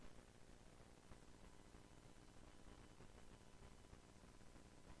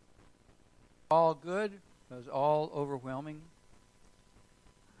All good. It was all overwhelming.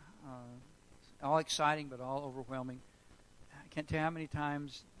 All exciting, but all overwhelming. I can't tell you how many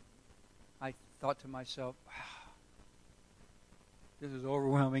times I thought to myself, wow, this is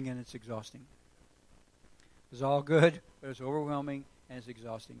overwhelming and it's exhausting. It was all good, but it's overwhelming and it's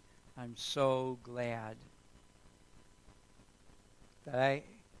exhausting. I'm so glad that I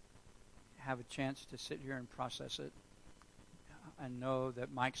have a chance to sit here and process it and know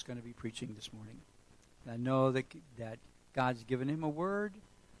that Mike's going to be preaching this morning. And I know that God's given him a word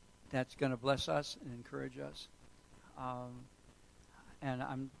that's going to bless us and encourage us. And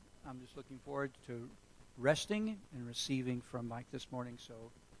I'm just looking forward to resting and receiving from Mike this morning. So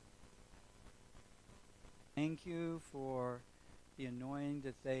thank you for the anointing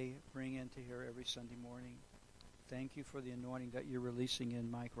that they bring into here every Sunday morning. Thank you for the anointing that you're releasing in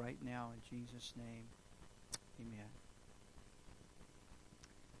Mike right now. In Jesus' name, amen.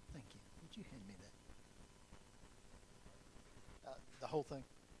 Thank you. Would you hand me that? The whole thing?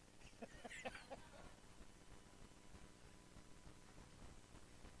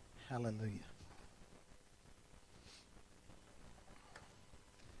 Hallelujah.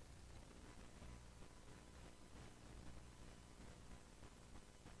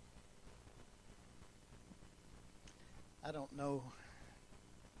 I don't know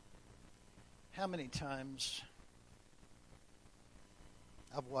how many times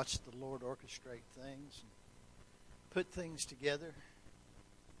I've watched the Lord orchestrate things and put things together.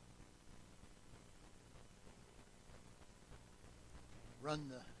 Run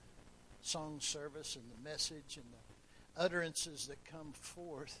the song service and the message and the utterances that come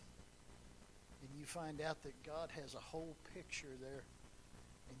forth. And you find out that God has a whole picture there.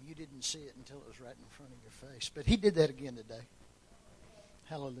 And you didn't see it until it was right in front of your face. But He did that again today.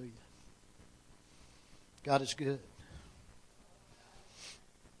 Hallelujah. God is good.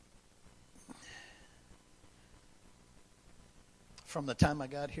 From the time I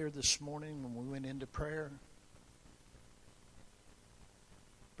got here this morning when we went into prayer,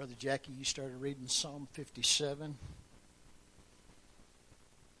 Brother Jackie, you started reading Psalm 57.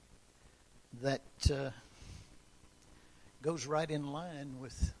 That goes right in line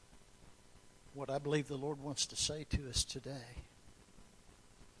with what I believe the Lord wants to say to us today.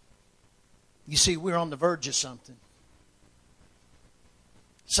 You see, we're on the verge of something.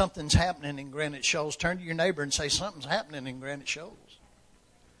 Something's happening in Granite Shoals. Turn to your neighbor and say, something's happening in Granite Shoals.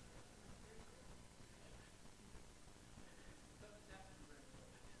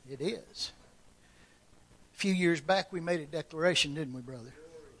 It is. A few years back, we made a declaration, didn't we, brother?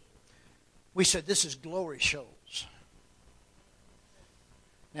 We said, this is Glory Shoals.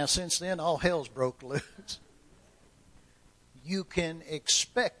 Now, since then, all hell's broke loose. You can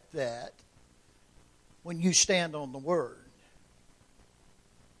expect that when you stand on the Word.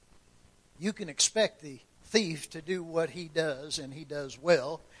 You can expect the thief to do what he does, and he does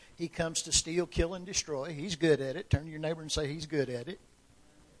well. He comes to steal, kill, and destroy. He's good at it. Turn to your neighbor and say, he's good at it.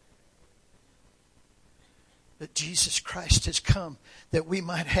 But Jesus Christ has come that we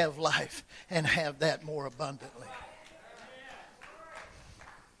might have life and have that more abundantly.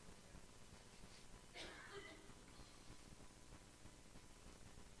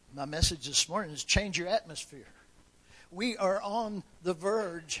 My message this morning is change your atmosphere. We are on the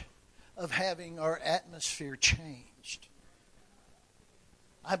verge of having our atmosphere changed.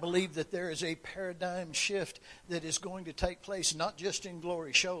 I believe that there is a paradigm shift that is going to take place not just in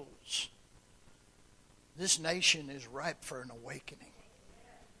Glory Shoals. This nation is ripe for an awakening.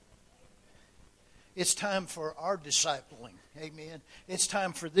 It's time for our discipling. Amen. It's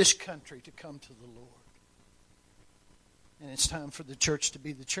time for this country to come to the Lord. And it's time for the church to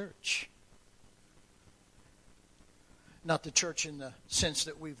be the church. Not the church in the sense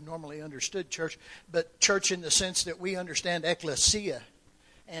that we've normally understood church, but church in the sense that we understand ecclesia,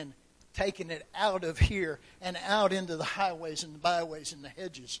 and taking it out of here and out into the highways and the byways and the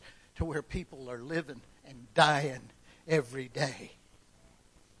hedges to where people are living and dying every day.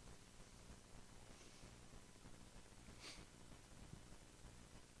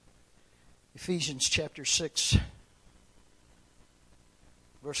 Ephesians chapter 6,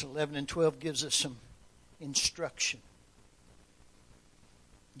 verse 11 and 12 gives us some instruction.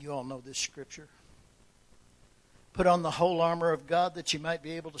 You all know this scripture. Put on the whole armor of God that you might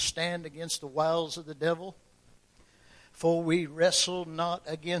be able to stand against the wiles of the devil. For we wrestle not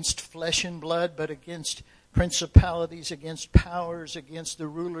against flesh and blood, but against principalities, against powers, against the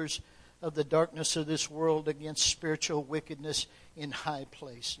rulers of the darkness of this world, against spiritual wickedness in high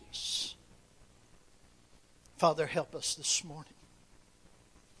places. Father, help us this morning.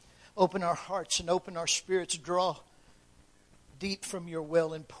 Open our hearts and open our spirits. Draw deep from your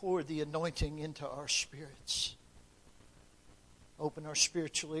well and pour the anointing into our spirits. Open our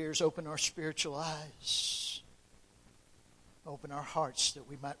spiritual ears, open our spiritual eyes. Open our hearts that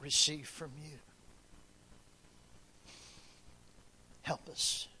we might receive from you. Help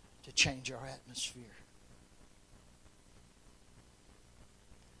us to change our atmosphere.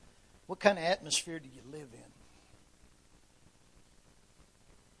 What kind of atmosphere do you live in?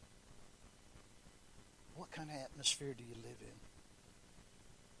 What kind of atmosphere do you live in?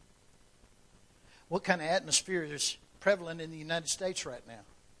 What kind of atmosphere is prevalent in the United States right now?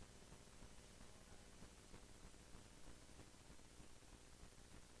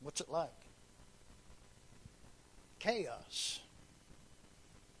 What's it like? Chaos,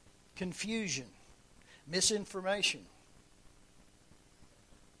 confusion, misinformation,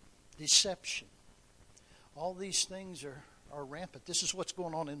 deception. All these things are rampant. This is what's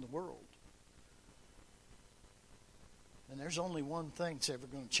going on in the world. And there's only one thing that's ever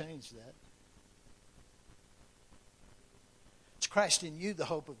going to change that. It's Christ in you, the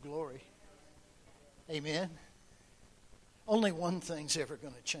hope of glory. Amen. Only one thing's ever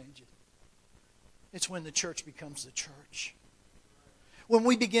going to change it. It's when the church becomes the church. When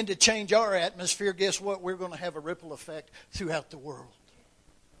we begin to change our atmosphere, guess what? We're going to have a ripple effect throughout the world.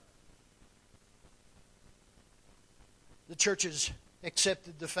 The church has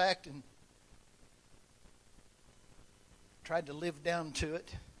accepted the fact and tried to live down to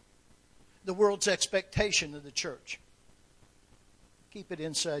it. The world's expectation of the church. Keep it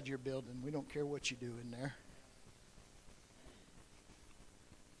inside your building. We don't care what you do in there.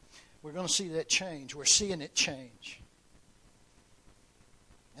 We're going to see that change. We're seeing it change.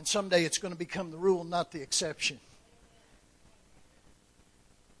 And someday it's going to become the rule, not the exception.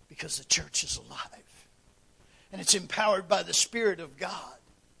 Because the church is alive. And it's empowered by the Spirit of God.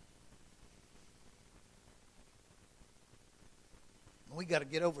 And we got to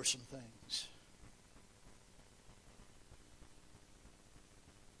get over some things.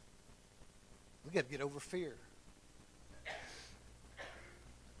 We got to get over fear.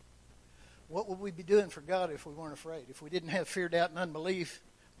 What would we be doing for God if we weren't afraid? If we didn't have fear, doubt, and unbelief,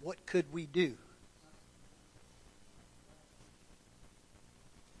 what could we do?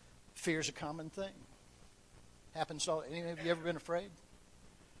 Fear is a common thing. Happens to all. Any of you ever been afraid?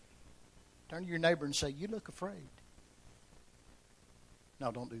 Turn to your neighbor and say, "You look afraid."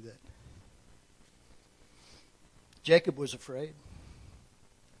 No, don't do that. Jacob was afraid.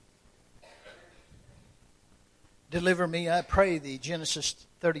 Deliver me, I pray thee. Genesis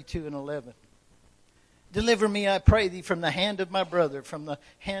 32:11. Deliver me, I pray thee, from the hand of my brother, from the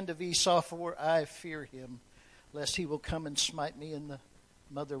hand of Esau, for I fear him, lest he will come and smite me and the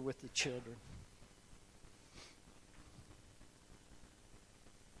mother with the children.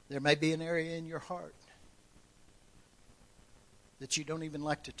 There may be an area in your heart that you don't even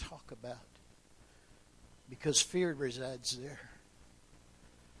like to talk about because fear resides there.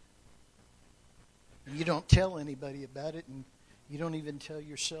 And you don't tell anybody about it, and you don't even tell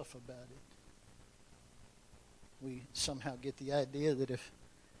yourself about it. We somehow get the idea that if...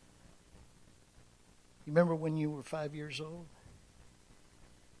 You remember when you were 5 years old?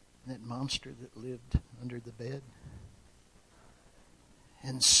 That monster that lived under the bed?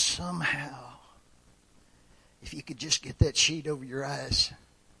 And somehow, if you could just get that sheet over your eyes,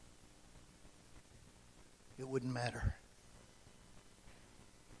 it wouldn't matter.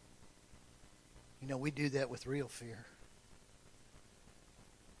 You know, we do that with real fear.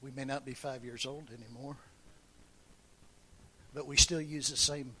 We may not be 5 years old anymore, but we still use the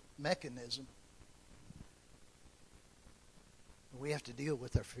same mechanism. We have to deal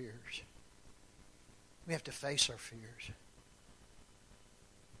with our fears. We have to face our fears.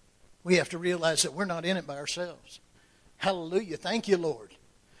 We have to realize that we're not in it by ourselves. Hallelujah. Thank you, Lord.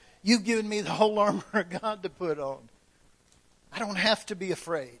 You've given me the whole armor of God to put on. I don't have to be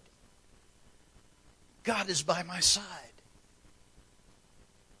afraid. God is by my side.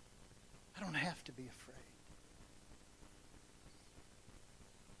 I don't have to be afraid.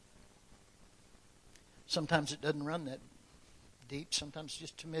 Sometimes it doesn't run that deep. Sometimes it's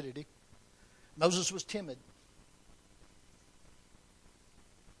just timidity. Moses was timid.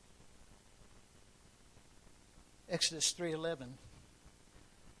 Exodus 3:11.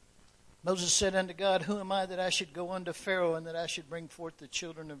 Moses said unto God, "Who am I that I should go unto Pharaoh and that I should bring forth the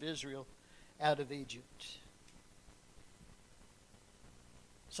children of Israel out of Egypt?"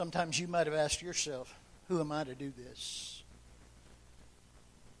 Sometimes you might have asked yourself, who am I to do this?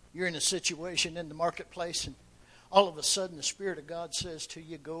 You're in a situation in the marketplace and all of a sudden the Spirit of God says to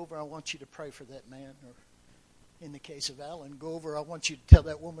you, go over, I want you to pray for that man. Or in the case of Alan, go over, I want you to tell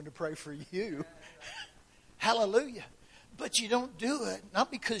that woman to pray for you. Hallelujah. But you don't do it, not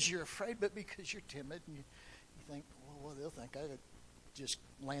because you're afraid, but because you're timid. And you think, well, they'll think I just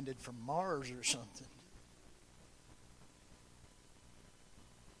landed from Mars or something.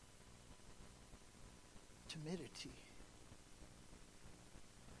 Timidity.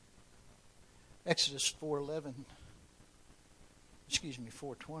 Exodus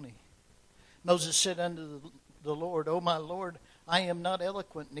 4:20. Moses said unto the Lord, O my Lord, I am not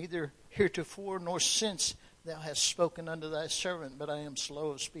eloquent, neither heretofore nor since thou hast spoken unto thy servant, but I am slow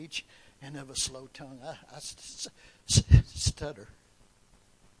of speech and of a slow tongue. I stutter.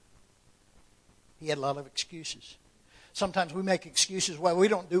 He had a lot of excuses. Sometimes we make excuses why we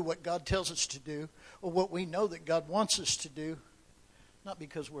don't do what God tells us to do or what we know that God wants us to do. Not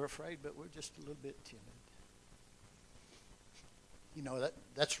because we're afraid, but we're just a little bit timid. You know,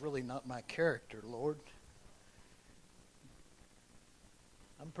 that's really not my character, Lord.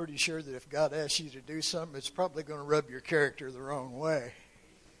 I'm pretty sure that if God asks you to do something, it's probably going to rub your character the wrong way.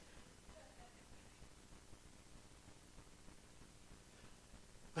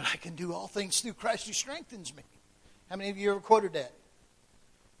 But I can do all things through Christ who strengthens me. How many of you ever quoted that?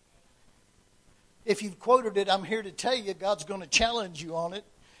 If you've quoted it, I'm here to tell you God's going to challenge you on it.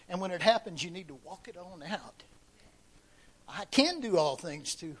 And when it happens, you need to walk it on out. I can do all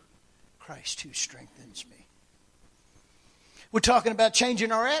things through Christ who strengthens me. We're talking about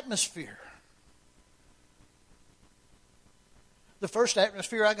changing our atmosphere. The first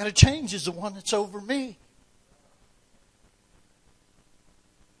atmosphere I got to change is the one that's over me.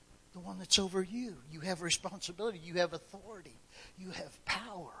 The one that's over you. You have responsibility. You have authority. You have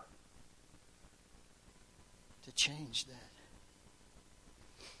power to change that.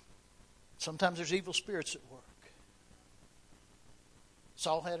 Sometimes there's evil spirits at work.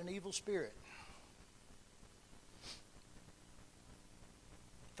 Saul had an evil spirit.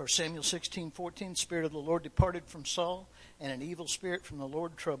 1 Samuel 16:14, the Spirit of the Lord departed from Saul, and an evil spirit from the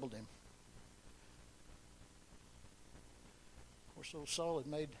Lord troubled him. Of course, old Saul had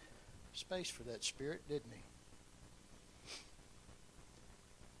made space for that spirit, didn't he?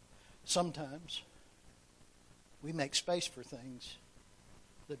 Sometimes we make space for things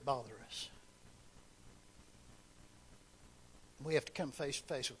that bother us. We have to come face to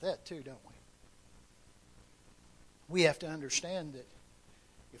face with that too, don't we? We have to understand that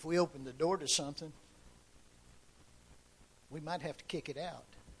if we open the door to something, we might have to kick it out.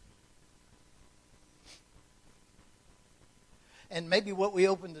 And maybe what we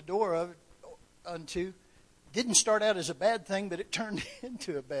opened the door unto didn't start out as a bad thing, but it turned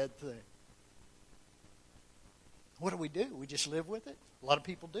into a bad thing. What do? We just live with it? A lot of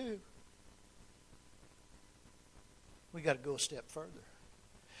people do. We got to go a step further.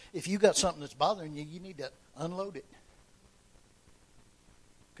 If you got something that's bothering you, you need to unload it.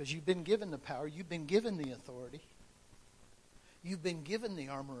 Because you've been given the power, you've been given the authority, you've been given the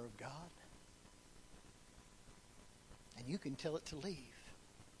armor of God, and you can tell it to leave.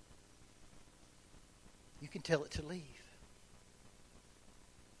 You can tell it to leave.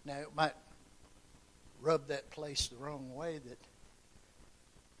 Now, it might rub that place the wrong way,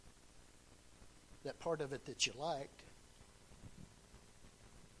 that part of it that you liked.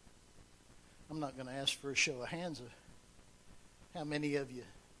 I'm not going to ask for a show of hands of how many of you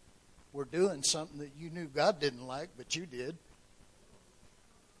were doing something that you knew God didn't like, but you did.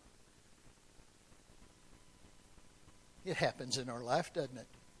 It happens in our life, doesn't it?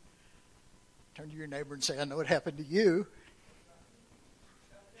 Turn to your neighbor and say, I know it happened to you.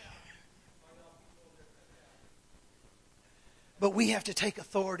 But we have to take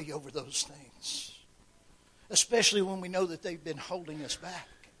authority over those things, especially when we know that they've been holding us back.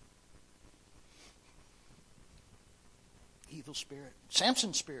 Evil spirit.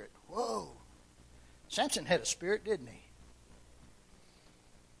 Samson's spirit. Whoa. Samson had a spirit, didn't he?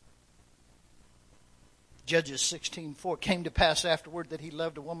 Judges 16:4. Came to pass afterward that he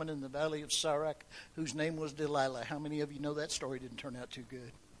loved a woman in the valley of Sarach whose name was Delilah. How many of you know that story didn't turn out too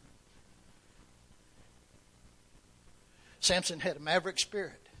good? Samson had a maverick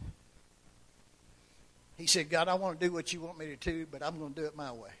spirit. He said, God, I want to do what you want me to do, but I'm going to do it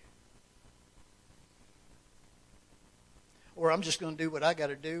my way. Or I'm just going to do what I got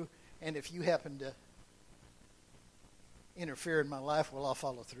to do, and if you happen to interfere in my life, well, I'll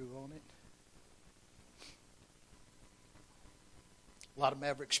follow through on it. A lot of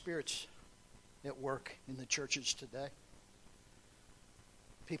maverick spirits at work in the churches today.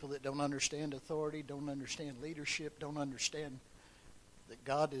 People that don't understand authority, don't understand leadership, don't understand that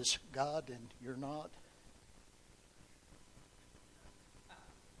God is God and you're not.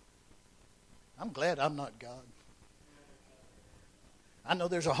 I'm glad I'm not God. I know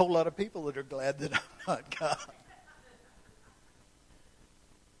there's a whole lot of people that are glad that I'm not God.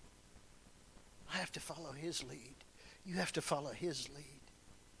 I have to follow His lead. You have to follow His lead.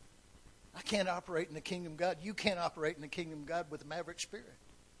 I can't operate in the kingdom of God. You can't operate in the kingdom of God with a maverick spirit.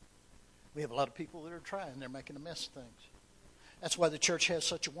 We have a lot of people that are trying. They're making a mess of things. That's why the church has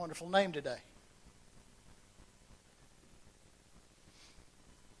such a wonderful name today.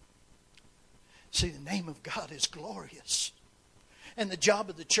 See, the name of God is glorious. And the job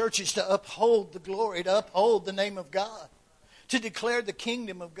of the church is to uphold the glory, to uphold the name of God. To declare the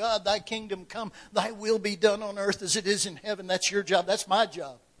kingdom of God, thy kingdom come, thy will be done on earth as it is in heaven. That's your job. That's my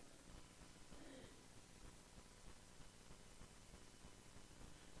job.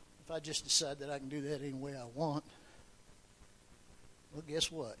 If I just decide that I can do that any way I want, well,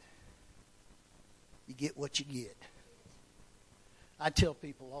 guess what? You get what you get. I tell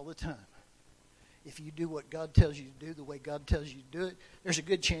people all the time, if you do what God tells you to do the way God tells you to do it, there's a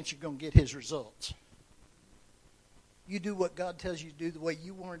good chance you're going to get His results. You do what God tells you to do the way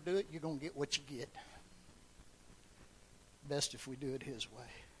you want to do it, you're going to get what you get. Best if we do it His way.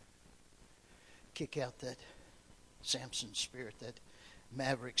 Kick out that Samson spirit, that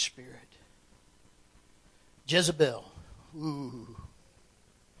maverick spirit. Jezebel. Ooh.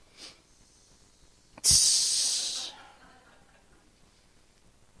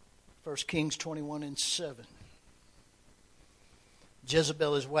 1 Kings 21:7.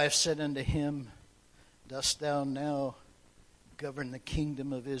 Jezebel, his wife, said unto him, Dost thou now govern the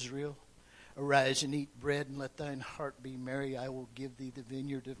kingdom of Israel? Arise and eat bread, and let thine heart be merry. I will give thee the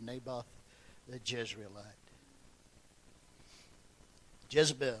vineyard of Naboth the Jezreelite.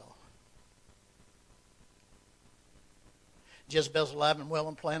 Jezebel. Jezebel's alive and well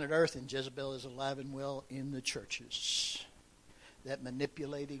on planet Earth, and Jezebel is alive and well in the churches. That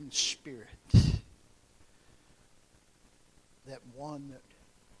manipulating spirit. That one that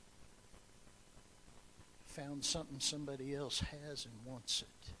found something somebody else has and wants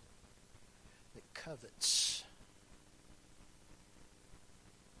it. That covets.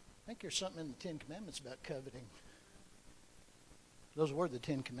 I think there's something in the Ten Commandments about coveting. Those were the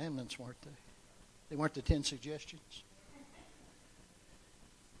Ten Commandments, weren't they? They weren't the 10 suggestions.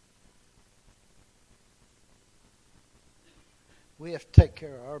 We have to take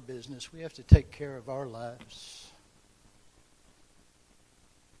care of our business. We have to take care of our lives.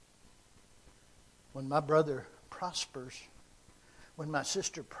 When my brother prospers, when my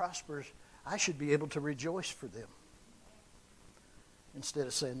sister prospers, I should be able to rejoice for them. Instead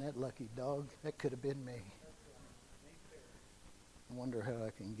of saying, that lucky dog, that could have been me. I wonder how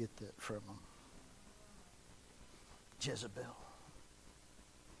I can get that from them. Jezebel.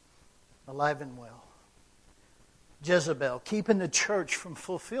 Alive and well. Jezebel, keeping the church from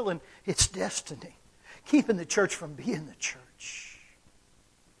fulfilling its destiny. Keeping the church from being the church.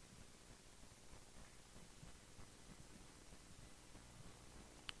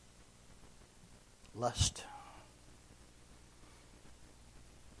 Lust.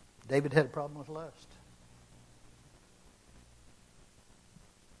 David had a problem with lust.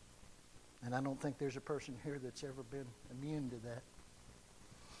 And I don't think there's a person here that's ever been immune to that.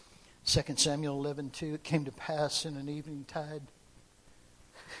 2 Samuel 11:2, it came to pass in an evening tide,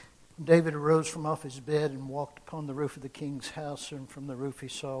 David arose from off his bed and walked upon the roof of the king's house, and from the roof he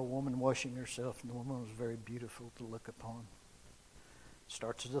saw a woman washing herself, and the woman was very beautiful to look upon.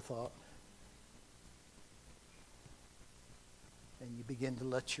 Starts as a thought. And you begin to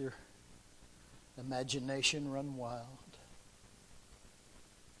let your imagination run wild.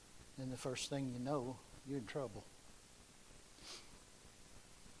 And the first thing you know, you're in trouble.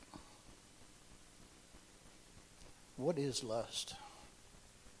 What is lust?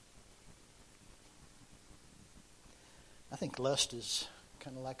 I think lust is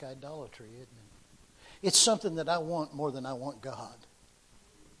kind of like idolatry, isn't it? It's something that I want more than I want God.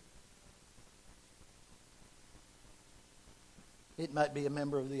 It might be a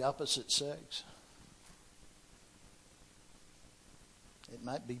member of the opposite sex. It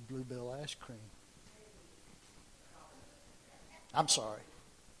might be Bluebell ice cream. I'm sorry.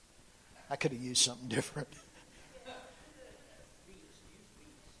 I could have used something different.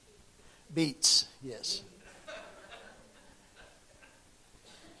 Beets, yes.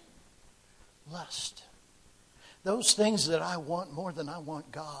 Lust. Those things that I want more than I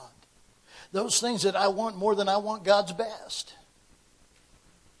want God. Those things that I want more than I want God's best.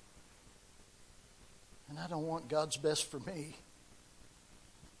 And I don't want God's best for me.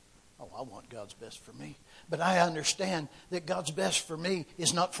 Oh, I want God's best for me. But I understand that God's best for me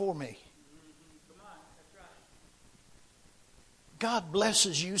is not for me. God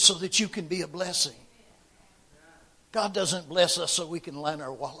blesses you so that you can be a blessing. God doesn't bless us so we can line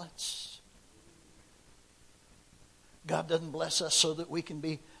our wallets. God doesn't bless us so that we can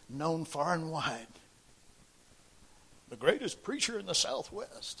be known far and wide. The greatest preacher in the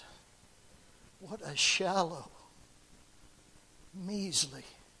Southwest. What a shallow, measly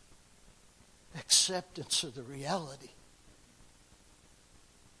acceptance of the reality.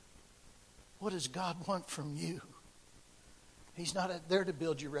 What does God want from you? He's not there to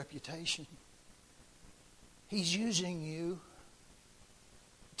build your reputation. He's using you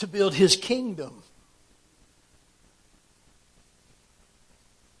to build His kingdom.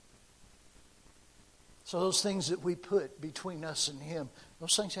 So those things that we put between us and Him,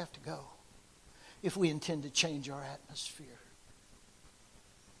 those things have to go if we intend to change our atmosphere.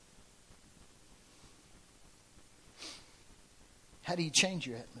 How do you change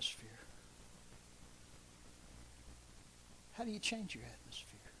your atmosphere? How do you change your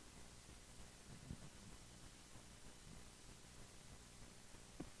atmosphere?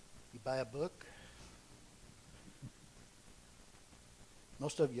 You buy a book.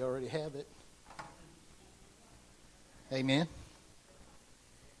 Most of you already have it. Amen.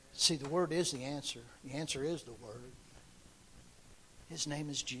 See, the Word is the answer. The answer is the Word. His name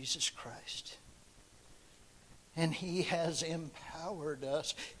is Jesus Christ. And He has empowered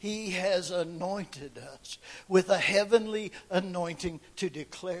us. He has anointed us with a heavenly anointing to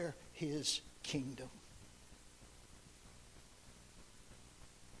declare His kingdom.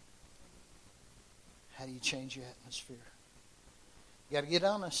 How do you change your atmosphere? You got to get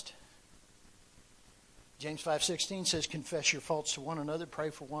honest. James 5:16 says, confess your faults to one another,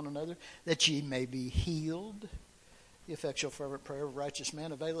 pray for one another, that ye may be healed. The effectual fervent prayer of a righteous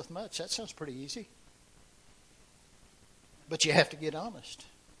man availeth much. That sounds pretty easy. But you have to get honest.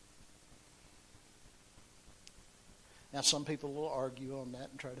 Now, some people will argue on that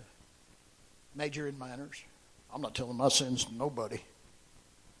and try to major in minors. I'm not telling my sins to nobody.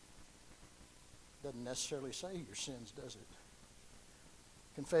 Doesn't necessarily say your sins, does it?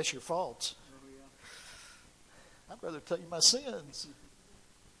 Confess your faults. I'd rather tell you my sins.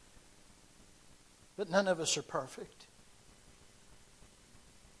 But none of us are perfect.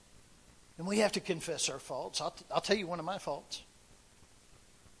 And we have to confess our faults. I'll tell you one of my faults.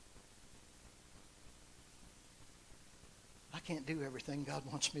 I can't do everything God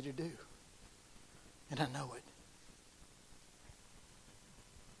wants me to do. And I know it.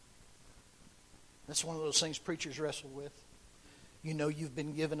 That's one of those things preachers wrestle with. You know you've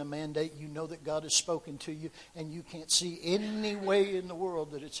been given a mandate. You know that God has spoken to you. And you can't see any way in the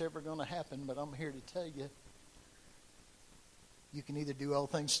world that it's ever going to happen. But I'm here to tell you, you can either do all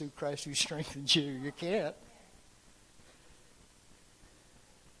things through Christ who strengthens you, or you can't.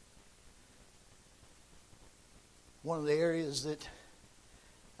 One of the areas that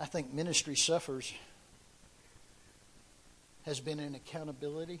I think ministry suffers has been in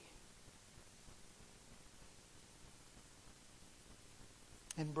accountability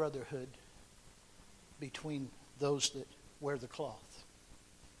and brotherhood between those that wear the cloth.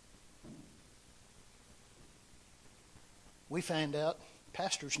 We find out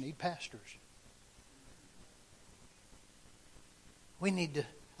pastors need pastors. We need to,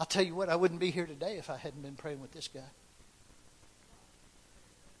 I'll tell you what, I wouldn't be here today if I hadn't been praying with this guy.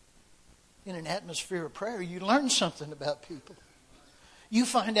 In an atmosphere of prayer, you learn something about people. You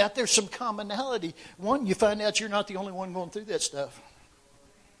find out there's some commonality. One, you find out you're not the only one going through that stuff.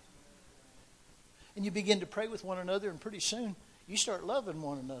 And you begin to pray with one another, and pretty soon you start loving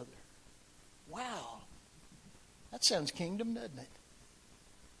one another. Wow. That sounds kingdom, doesn't it?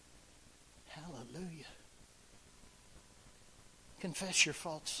 Hallelujah. Confess your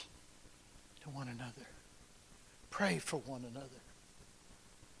faults to one another. Pray for one another.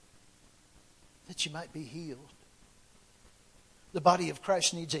 That you might be healed. The body of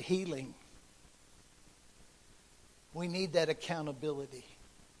Christ needs a healing. We need that accountability.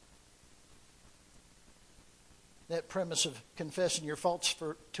 That premise of confessing your faults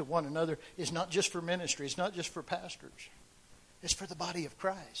to one another is not just for ministry. It's not just for pastors. It's for the body of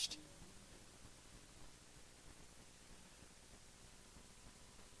Christ.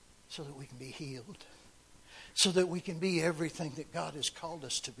 So that we can be healed. So that we can be everything that God has called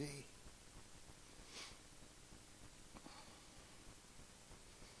us to be.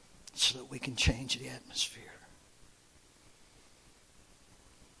 So that we can change the atmosphere.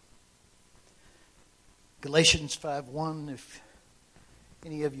 Galatians 5:1, if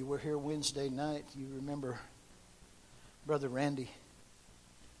any of you were here Wednesday night, you remember Brother Randy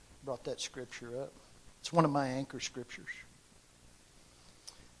brought that scripture up. It's one of my anchor scriptures.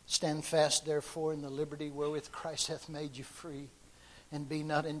 Stand fast, therefore, in the liberty wherewith Christ hath made you free, and be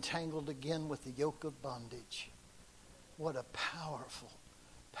not entangled again with the yoke of bondage. What a powerful,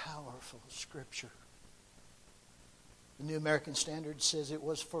 powerful scripture. The New American Standard says it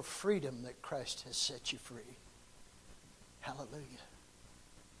was for freedom that Christ has set you free. Hallelujah.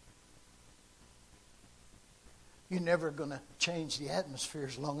 You're never going to change the atmosphere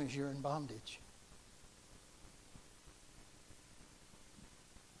as long as you're in bondage.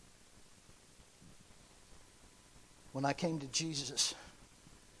 When I came to Jesus,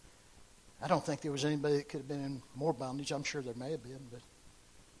 I don't think there was anybody that could have been in more bondage. I'm sure there may have been, but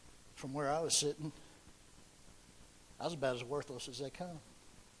from where I was sitting, I was about as worthless as they come.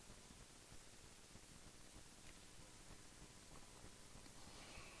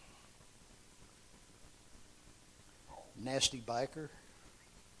 Nasty biker,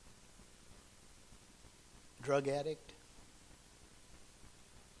 drug addict,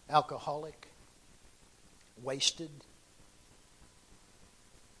 alcoholic, wasted,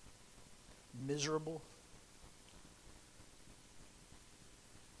 miserable.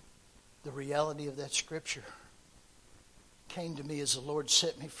 The reality of that scripture came to me as the Lord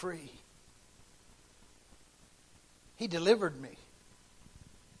set me free. He delivered me.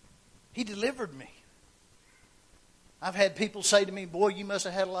 He delivered me. I've had people say to me, boy, you must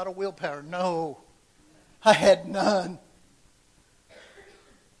have had a lot of willpower. No, I had none.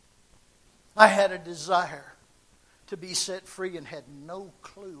 I had a desire to be set free and had no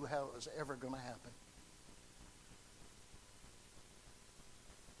clue how it was ever going to happen.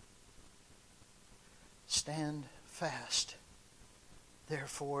 Stand fast,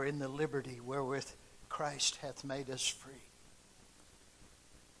 therefore, in the liberty wherewith Christ hath made us free.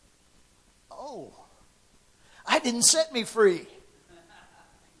 Oh, I didn't set me free.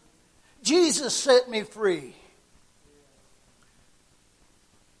 Jesus set me free.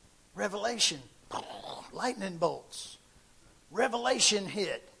 Revelation. Lightning bolts. Revelation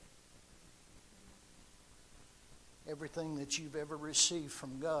hit. Everything that you've ever received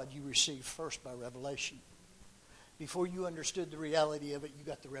from God, you received first by revelation. Before you understood the reality of it, you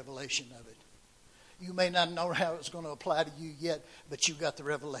got the revelation of it. You may not know how it's going to apply to you yet, but you got the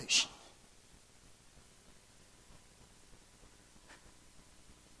revelation.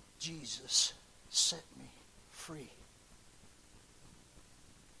 Jesus set me free.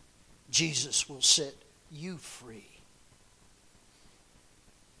 Jesus will set you free.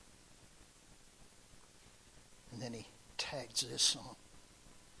 And then he tags this on.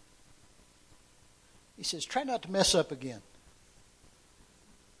 He says, try not to mess up again.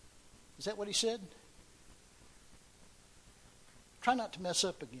 Is that what he said? Try not to mess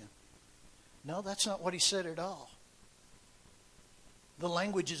up again. No, that's not what he said at all. The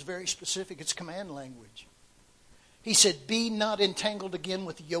language is very specific. It's command language. He said, be not entangled again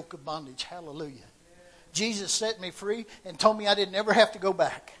with the yoke of bondage. Hallelujah. Jesus set me free and told me I didn't ever have to go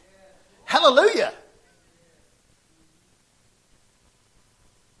back. Hallelujah.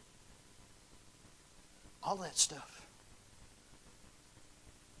 All that stuff.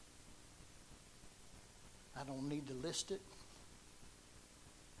 I don't need to list it.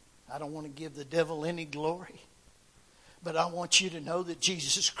 I don't want to give the devil any glory. But I want you to know that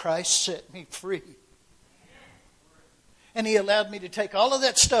Jesus Christ set me free. And he allowed me to take all of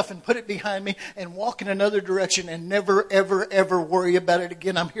that stuff and put it behind me and walk in another direction and never, ever, ever worry about it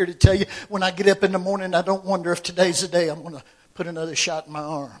again. I'm here to tell you, when I get up in the morning, I don't wonder if today's the day I'm going to put another shot in my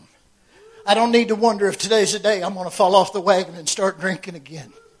arm. I don't need to wonder if today's the day I'm going to fall off the wagon and start drinking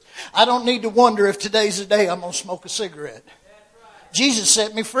again. I don't need to wonder if today's the day I'm going to smoke a cigarette. Jesus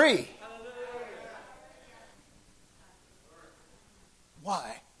set me free.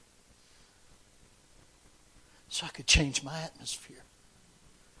 Why? So I could change my atmosphere.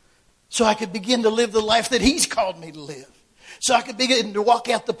 So I could begin to live the life that he's called me to live. So I could begin to walk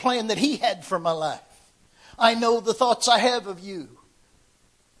out the plan that he had for my life. I know the thoughts I have of you.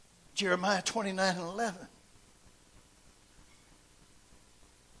 Jeremiah 29:11.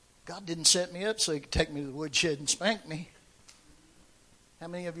 God didn't set me up so he could take me to the woodshed and spank me. How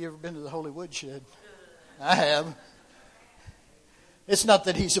many of you ever been to the holy woodshed? I have. It's not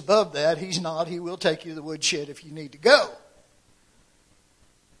that he's above that. He's not. He will take you to the woodshed if you need to go.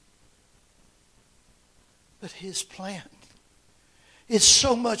 But his plan is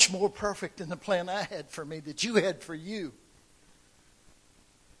so much more perfect than the plan I had for me, that you had for you.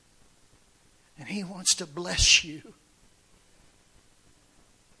 And he wants to bless you.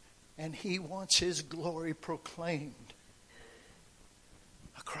 And he wants his glory proclaimed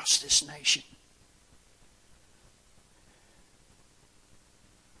across this nation.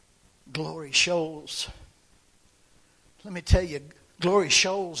 Glory Shoals. Let me tell you, Glory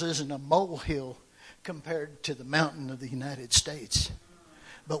Shoals isn't a molehill compared to the mountain of the United States.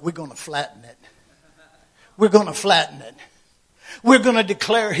 But we're going to flatten it. We're going to flatten it. We're going to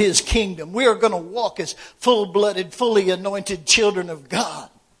declare His kingdom. We are going to walk as full-blooded, fully anointed children of God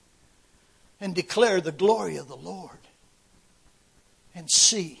and declare the glory of the Lord and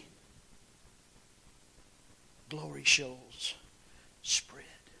see glory shows spread.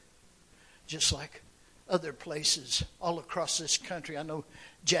 Just like other places all across this country. I know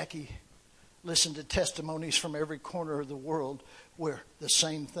Jackie listened to testimonies from every corner of the world where the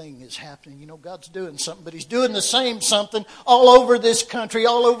same thing is happening. You know, God's doing something, but He's doing the same something all over this country,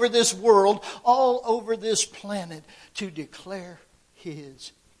 all over this world, all over this planet to declare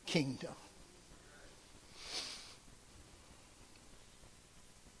His kingdom.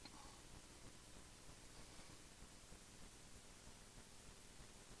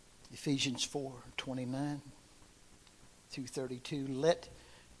 Ephesians 4:29 through 32. Let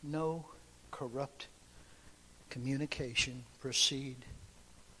no corrupt communication proceed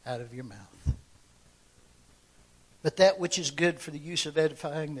out of your mouth, but that which is good for the use of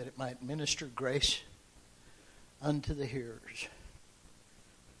edifying, that it might minister grace unto the hearers.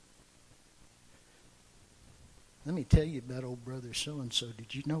 Let me tell you about old brother so-and-so.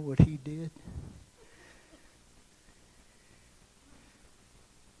 Did you know what he did?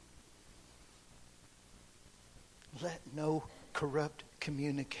 Let no corrupt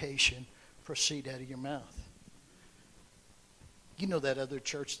communication proceed out of your mouth. You know that other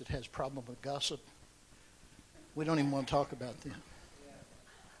church that has problem with gossip? We don't even want to talk about them.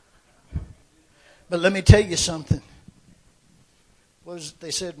 But let me tell you something. What was it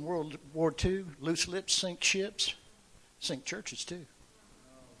they said in World War II? Loose lips sink ships. Sink churches too.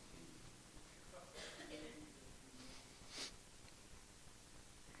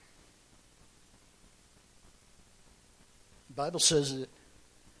 The Bible says that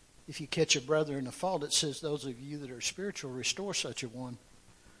if you catch a brother in a fault, it says those of you that are spiritual, restore such a one.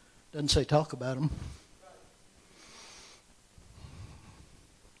 Doesn't say talk about them.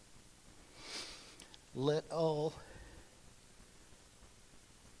 Let all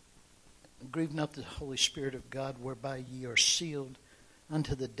grieve not the Holy Spirit of God, whereby ye are sealed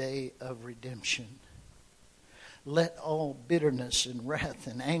unto the day of redemption. Let all bitterness and wrath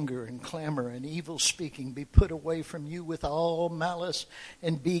and anger and clamor and evil speaking be put away from you with all malice,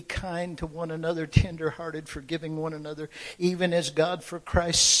 and be kind to one another, tender-hearted, forgiving one another, even as God for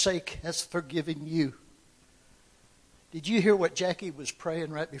Christ's sake has forgiven you. Did you hear what Jackie was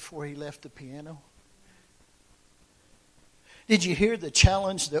praying right before he left the piano? Did you hear the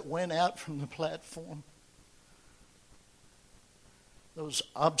challenge that went out from the platform? Those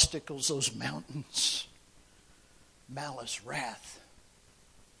obstacles, those mountains. Malice, wrath,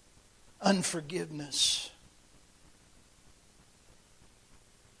 unforgiveness.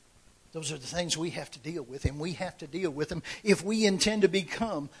 Those are the things we have to deal with, and we have to deal with them if we intend to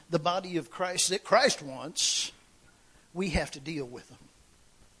become the body of Christ that Christ wants. We have to deal with them.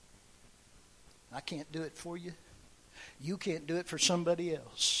 I can't do it for you. You can't do it for somebody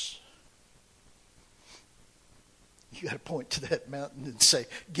else. You got to point to that mountain and say,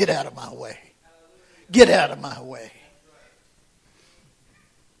 "Get out of my way. Get out of my way."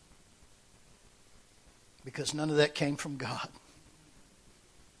 Because none of that came from God.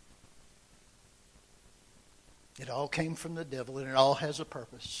 It all came from the devil, and it all has a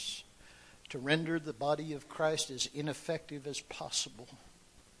purpose: to render the body of Christ as ineffective as possible.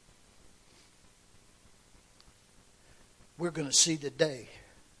 We're going to see the day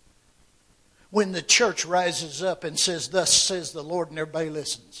when the church rises up and says, "Thus says the Lord," and everybody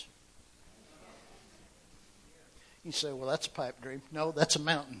listens. You say, "Well, that's a pipe dream." No, that's a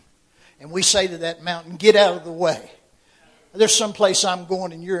mountain. And we say to that mountain, "Get out of the way. There's some place I'm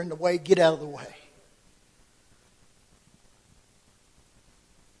going and you're in the way. Get out of the way.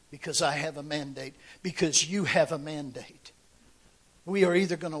 Because I have a mandate. Because you have a mandate." We are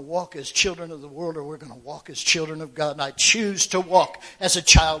either going to walk as children of the world, or we're going to walk as children of God. And I choose to walk as a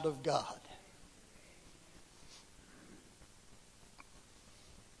child of God.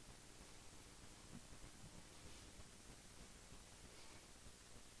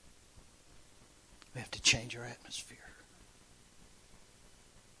 We have to change our atmosphere.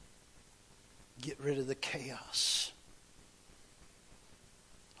 Get rid of the chaos.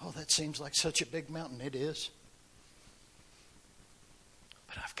 Oh, that seems like such a big mountain. It is.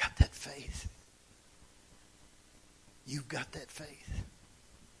 But I've got that faith. You've got that faith.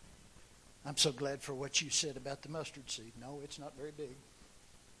 I'm so glad for what you said about the mustard seed. No, it's not very big.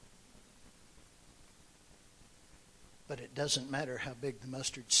 But it doesn't matter how big the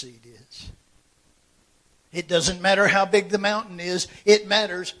mustard seed is. It doesn't matter how big the mountain is. It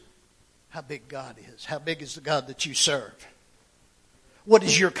matters how big God is. How big is the God that you serve? What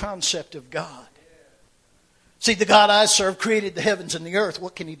is your concept of God? See, the God I serve created the heavens and the earth.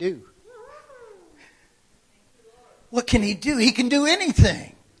 What can He do? What can He do? He can do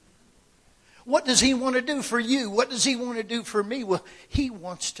anything. What does He want to do for you? What does He want to do for me? Well, He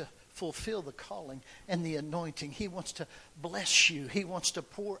wants to fulfill the calling and the anointing. He wants to bless you. He wants to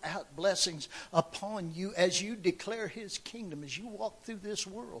pour out blessings upon you as you declare His kingdom, as you walk through this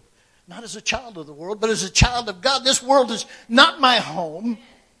world. Not as a child of the world, but as a child of God. This world is not my home.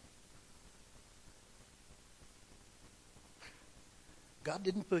 God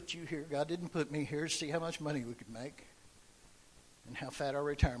didn't put you here. God didn't put me here to see how much money we could make and how fat our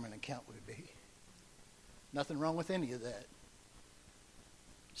retirement account would be. Nothing wrong with any of that.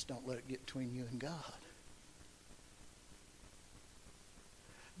 Just don't let it get between you and God.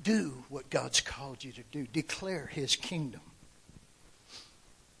 Do what God's called you to do. Declare His kingdom.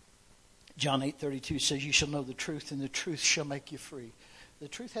 John 8:32 says, "You shall know the truth, and the truth shall make you free." The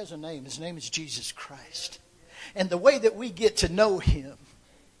truth has a name. His name is Jesus Christ. And the way that we get to know Him,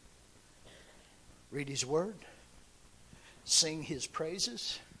 read His Word, sing His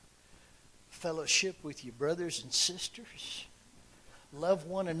praises, fellowship with your brothers and sisters, love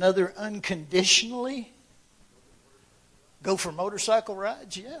one another unconditionally, go for motorcycle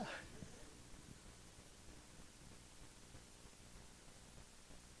rides, yeah.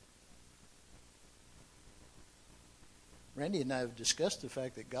 Randy and I have discussed the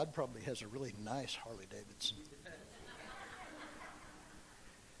fact that God probably has a really nice Harley Davidson.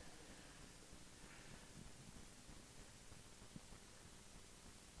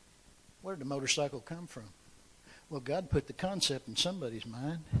 Where did the motorcycle come from? Well, God put the concept in somebody's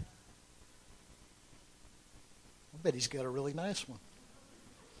mind. I bet He's got a really nice one.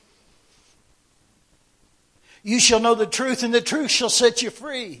 You shall know the truth, and the truth shall set you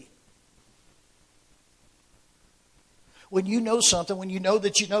free. When you know something, when you know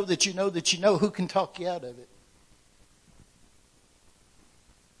that you know that you know that you know, who can talk you out of it?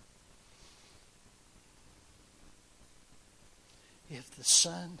 If the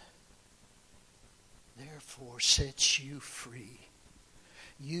Son therefore sets you free,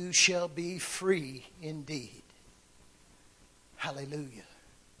 you shall be free indeed. Hallelujah.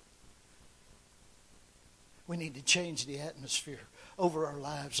 We need to change the atmosphere over our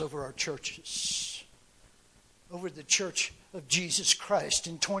lives, over our churches, over the Church of Jesus Christ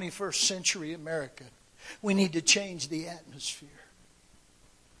in 21st century America. We need to change the atmosphere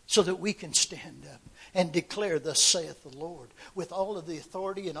so that we can stand up and declare, "Thus saith the Lord," with all of the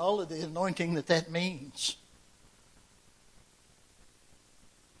authority and all of the anointing that means.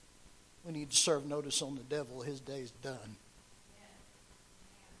 We need to serve notice on the devil. His day's done.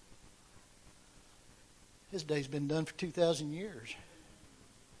 His day's been done for 2,000 years.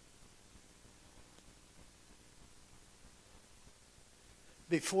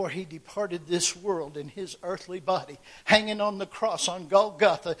 Before He departed this world in His earthly body, hanging on the cross on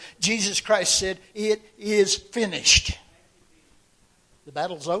Golgotha, Jesus Christ said, "It is finished." The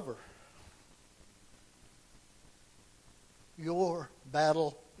battle's over. Your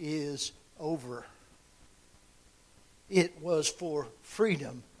battle is over. It was for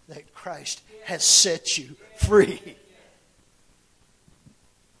freedom that Christ has set you free.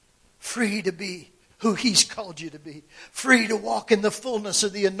 Free to be who He's called you to be. Free to walk in the fullness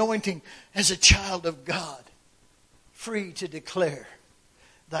of the anointing as a child of God. Free to declare,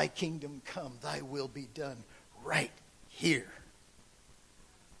 "Thy kingdom come, Thy will be done," right here.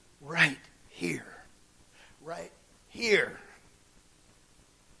 Right here. Right here.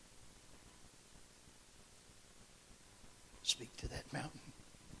 Speak to that mountain.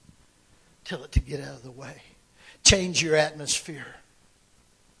 Tell it to get out of the way. Change your atmosphere.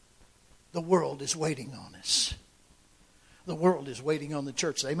 The world is waiting on us. The world is waiting on the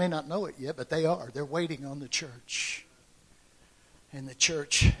church. They may not know it yet, but they are. They're waiting on the church. And the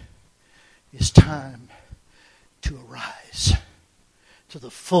church is time to arise to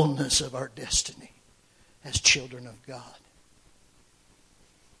the fullness of our destiny as children of God.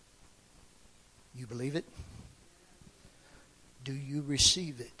 You believe it? Do you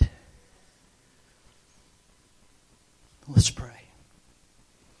receive it? Let's pray.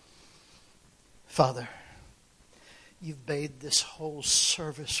 Father, You've bathed this whole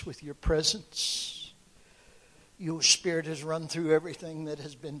service with Your presence. Your Spirit has run through everything that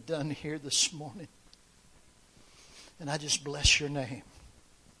has been done here this morning. And I just bless Your name.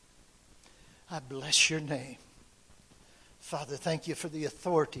 I bless Your name. Father, thank You for the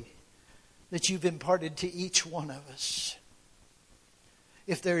authority that You've imparted to each one of us.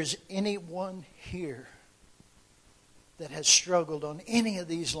 If there is anyone here that has struggled on any of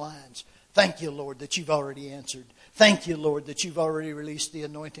these lines, Thank you, Lord, that you've already answered. Thank you, Lord, that you've already released the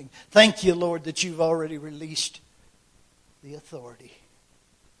anointing. Thank you, Lord, that you've already released the authority.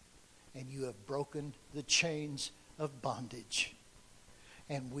 And you have broken the chains of bondage.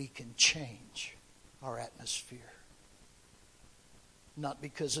 And we can change our atmosphere. Not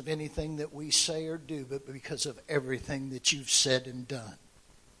because of anything that we say or do, but because of everything that you've said and done.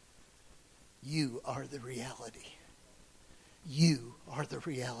 You are the reality. You are the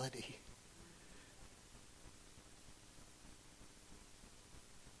reality.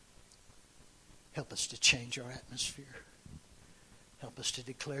 Help us to change our atmosphere. Help us to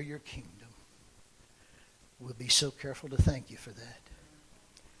declare your kingdom. We'll be so careful to thank you for that.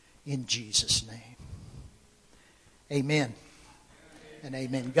 In Jesus' name. Amen and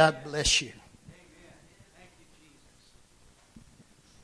amen. God bless you.